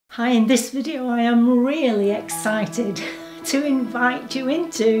Hi, in this video I am really excited to invite you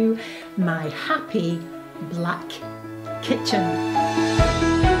into my happy black kitchen.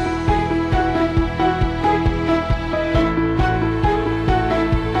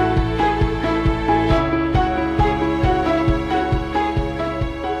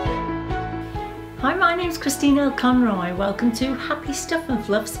 Hi, my name's Christina Conroy. Welcome to Happy Stuff and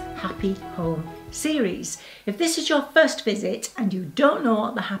Fluff's Happy Home series. If this is your first visit and you don't know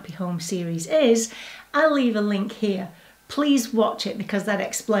what the Happy Home series is, I'll leave a link here. Please watch it because that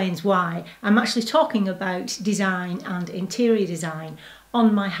explains why I'm actually talking about design and interior design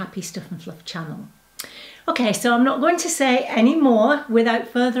on my Happy Stuff and Fluff channel. Okay, so I'm not going to say any more. Without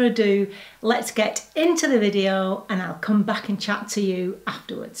further ado, let's get into the video and I'll come back and chat to you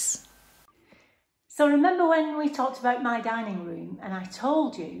afterwards. So remember when we talked about my dining room and I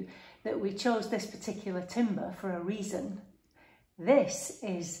told you that we chose this particular timber for a reason? This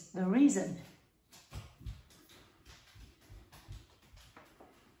is the reason.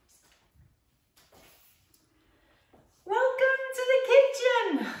 Welcome to the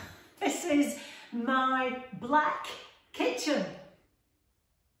kitchen. This is my black kitchen.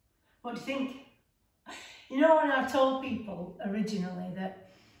 What do you think? You know, when I told people originally that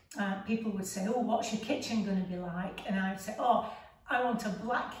people would say, oh, what's your kitchen going to be like? And I'd say, oh, I want a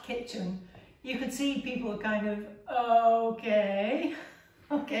black kitchen. You could see people were kind of, okay,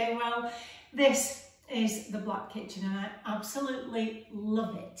 well, this is the black kitchen and I absolutely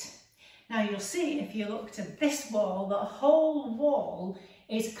love it. Now you'll see if you look to this wall, the whole wall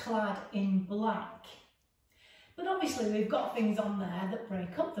is clad in black. But obviously we've got things on there that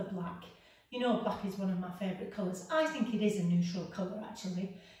break up the black. You know, black is one of my favourite colours. I think it is a neutral colour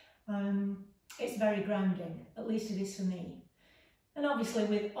actually. It's very grounding, at least it is for me. And obviously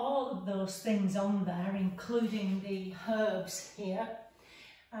with all of those things on there, including the herbs here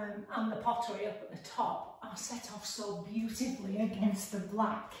and the pottery up at the top, are set off so beautifully against the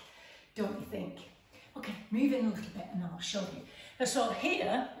black, don't you think? Okay, move in a little bit and I'll show you. And so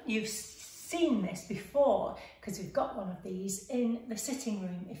here, you've seen this before, because we've got one of these in the sitting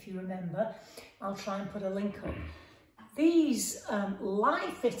room, if you remember. I'll try and put a link up. These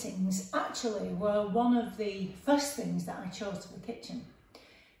light fittings actually were one of the first things that I chose for the kitchen.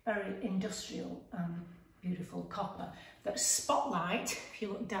 Very industrial, beautiful copper that spotlight, if you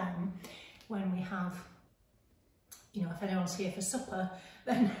look down, when we have, you know, if anyone's here for supper,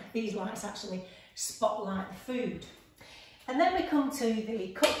 then these lights actually spotlight the food. And then we come to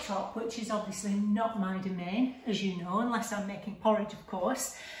the cooktop, which is obviously not my domain, as you know, unless I'm making porridge, of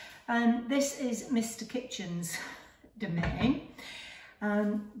course. And this is Mr. Kitchen's domain,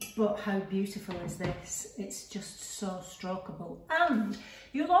 but how beautiful is this? It's just so strokeable. And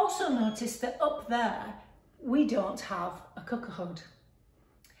you'll also notice that up there we don't have a cooker hood.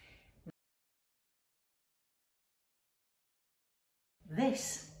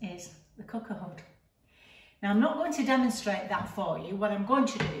 This is the cooker hood. Now I'm not going to demonstrate that for you. What I'm going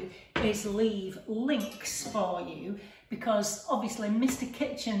to do is leave links for you, because obviously Mr.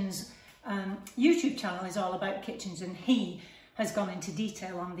 Kitchen's YouTube channel is all about kitchens and he has gone into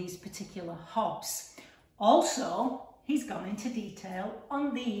detail on these particular hobs. Also, he's gone into detail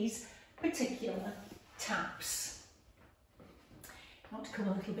on these particular taps. I want to come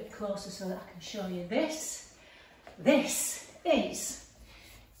a little bit closer so that I can show you this. This is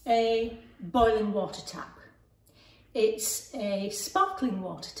a boiling water tap. It's a sparkling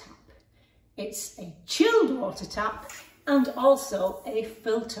water tap. It's a chilled water tap and also a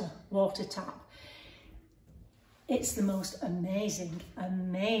filter water tap. It's the most amazing,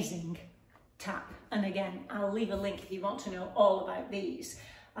 amazing tap. And again, I'll leave a link if you want to know all about these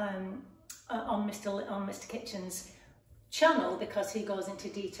on Mr. Kitchen's channel, because he goes into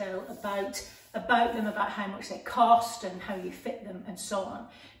detail about them, about how much they cost and how you fit them and so on.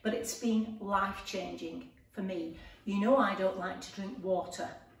 But it's been life-changing for me. You know, I don't like to drink water.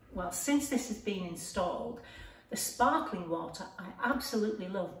 Well, since this has been installed, the sparkling water I absolutely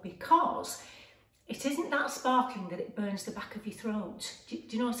love, because it isn't that sparkling that it burns the back of your throat. Do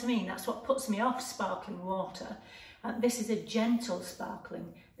you know what I mean? That's what puts me off sparkling water. This is a gentle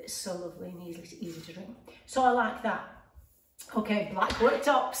sparkling that's so lovely and easy to drink. So I like that. Okay, black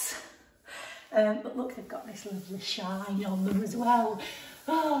worktops. But look, they've got this lovely shine on them as well.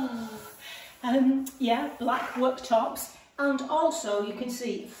 Oh. Yeah, black worktops. And also you can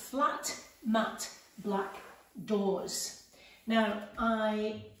see flat matte black doors. Now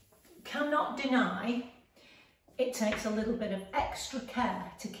I cannot deny it takes a little bit of extra care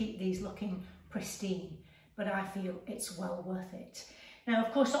to keep these looking pristine, but I feel it's well worth it. Now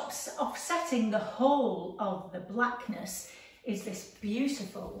of course offsetting the whole of the blackness is this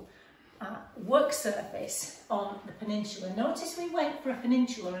beautiful work surface on the peninsula. Notice we went for a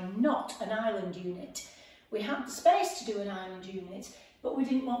peninsula and not an island unit. We had the space to do an island unit, but we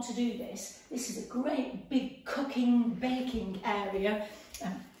didn't want to do this. This is a great big cooking, baking area,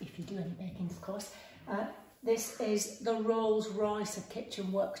 if you do any baking, of course. This is the Rolls Royce of kitchen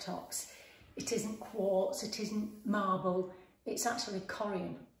worktops. It isn't quartz, it isn't marble, it's actually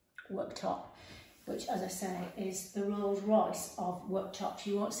Korean worktop, which, as I say, is the Rolls Royce of worktops.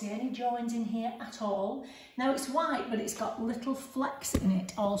 You won't see any joins in here at all. Now it's white, but it's got little flecks in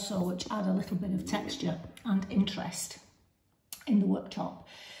it also, which add a little bit of texture and interest in the worktop.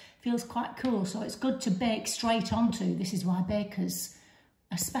 Feels quite cool, so it's good to bake straight onto. This is why bakers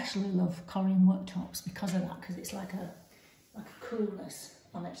especially love Korean worktops, because of that, because it's like a coolness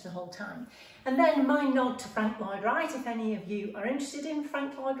on it the whole time. And then my nod to Frank Lloyd Wright, if any of you are interested in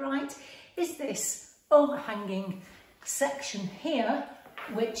Frank Lloyd Wright, is this overhanging section here,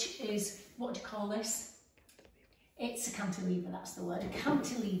 which is, what do you call this? It's a cantilever, that's the word, a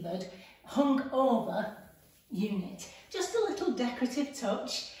cantilevered, hung over unit. Just a little decorative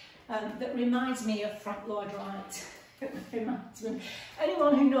touch that reminds me of Frank Lloyd Wright. Reminds me.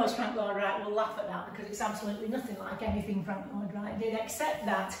 Anyone who knows Frank Lloyd Wright will laugh at that, because it's absolutely nothing like anything Frank Lloyd Wright did, except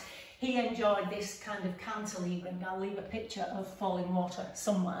that he enjoyed this kind of cantilevering. I'll leave a picture of falling water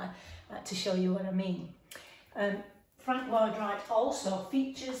somewhere to show you what I mean. Frank Lloyd Wright also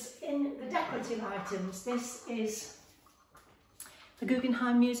features in the decorative items. This is the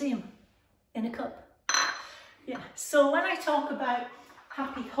Guggenheim Museum in a cup. Yeah, so when I talk about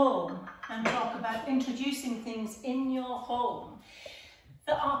happy home and talk about introducing things in your home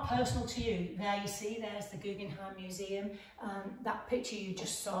that are personal to you, there you see, there's the Guggenheim Museum. That picture you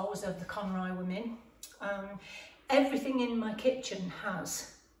just saw was of the Conroy women. Everything in my kitchen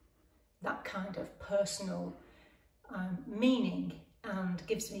has that kind of personal meaning and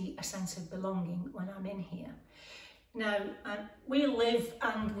gives me a sense of belonging when I'm in here. Now, we live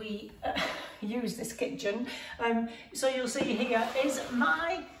and we use this kitchen, so you'll see here is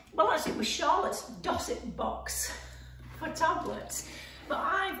my, well actually it was Charlotte's Dosset box for tablets, but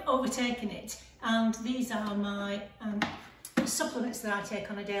I've overtaken it, and these are my supplements that I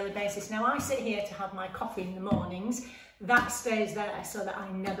take on a daily basis. Now I sit here to have my coffee in the mornings, that stays there so that I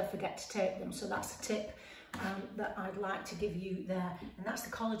never forget to take them, so that's a tip that I'd like to give you there, and that's the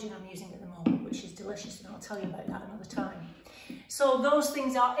collagen I'm using at the moment, which is delicious, and I'll tell you about that another time. So those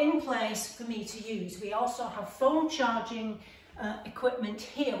things are in place for me to use. We also have phone charging equipment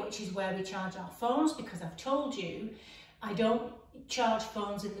here, which is where we charge our phones, because I've told you I don't charge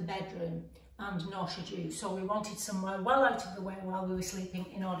phones in the bedroom, and nor should you. So we wanted somewhere well out of the way while we were sleeping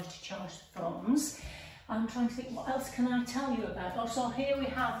in order to charge the phones. I'm trying to think, what else can I tell you about? Oh, so here we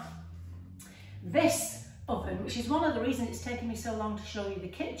have this oven, which is one of the reasons it's taken me so long to show you the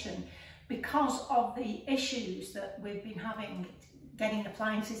kitchen, because of the issues that we've been having getting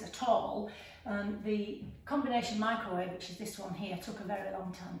appliances at all. The combination microwave, which is this one here, took a very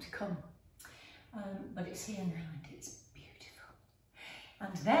long time to come, but it's here now and it's beautiful.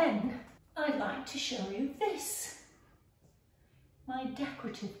 And then I'd like to show you this, my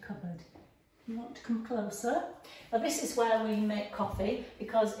decorative cupboard. You want to come closer? Now this is where we make coffee,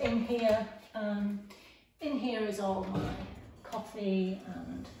 because in here is all my coffee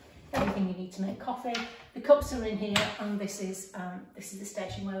and everything you need to make coffee. The cups are in here, and this is the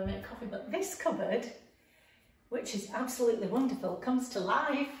station where we make coffee. But this cupboard, which is absolutely wonderful, comes to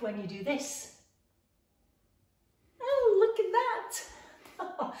life when you do this. Oh, look at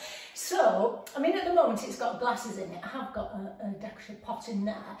that! So, I mean, at the moment it's got glasses in it. I have got a decorative pot in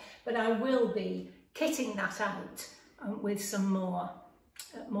there, but I will be kitting that out with some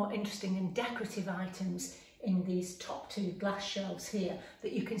more interesting and decorative items in these top two glass shelves here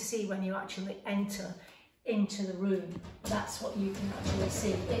that you can see when you actually enter into the room. That's what you can actually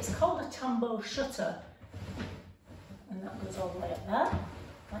see. It's called a tambo shutter, and that goes all the way up there,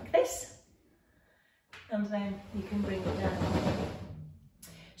 like this, and then you can bring it down.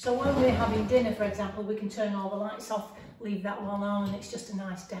 So when we're having dinner, for example, we can turn all the lights off, leave that one on, and it's just a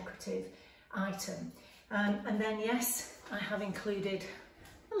nice decorative item. And then, yes, I have included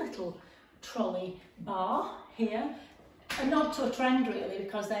a little trolley bar here, a nod to a trend really,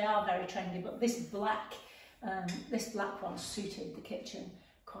 because they are very trendy, but this black one suited the kitchen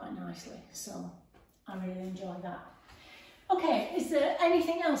quite nicely, so I really enjoy that. Okay, is there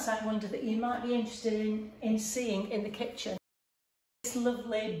anything else I wonder that you might be interested in seeing in the kitchen? This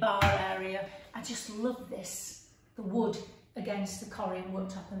lovely bar area, I just love this, the wood against the Korean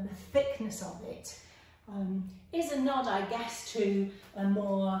worktop, and the thickness of it is a nod, I guess, to a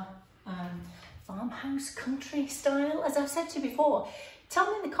more farmhouse country style. As I've said to you before, tell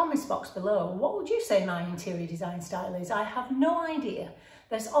me in the comments box below, what would you say my interior design style is? I have no idea.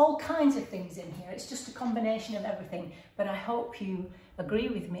 There's all kinds of things in here. It's just a combination of everything, but I hope you agree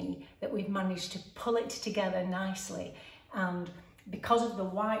with me that we've managed to pull it together nicely. And because of the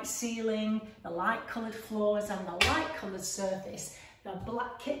white ceiling, the light coloured floors and the light coloured surface, the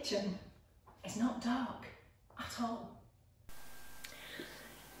black kitchen is not dark at all.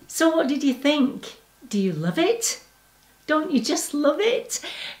 So what did you think? Do you love it? Don't you just love it?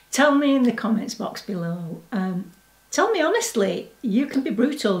 Tell me in the comments box below. Tell me honestly, you can be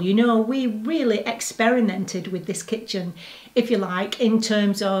brutal. You know, we really experimented with this kitchen, if you like, in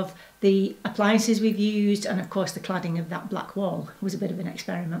terms of the appliances we've used, and of course the cladding of that black wall was a bit of an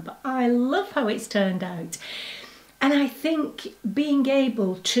experiment, but I love how it's turned out. And I think being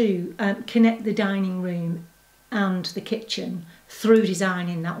able to connect the dining room and the kitchen through design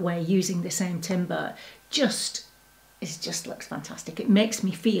in that way, using the same timber, just looks fantastic. It makes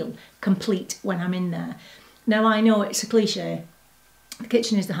me feel complete when I'm in there. Now I know it's a cliche, the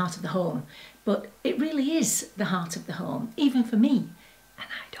kitchen is the heart of the home, but it really is the heart of the home, even for me, and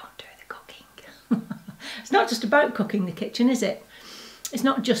I don't do the cooking. It's not just about cooking the kitchen, is it? It's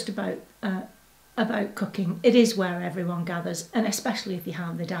not just about cooking. It is where everyone gathers, and especially if you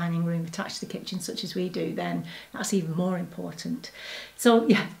have the dining room attached to the kitchen such as we do, then that's even more important. So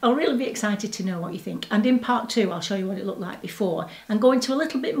yeah, I'll really be excited to know what you think, and in part 2 I'll show you what it looked like before and go into a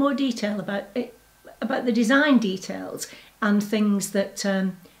little bit more detail about it, about the design details and things that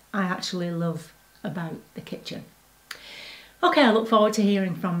I actually love about the kitchen. Okay, I look forward to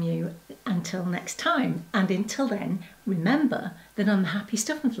hearing from you until next time, and until then, remember that on the Happy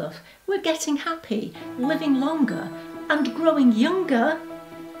Stuff and Fluff, we're getting happy, living longer and growing younger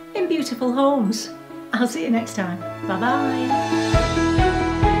in beautiful homes. I'll see you next time. Bye bye.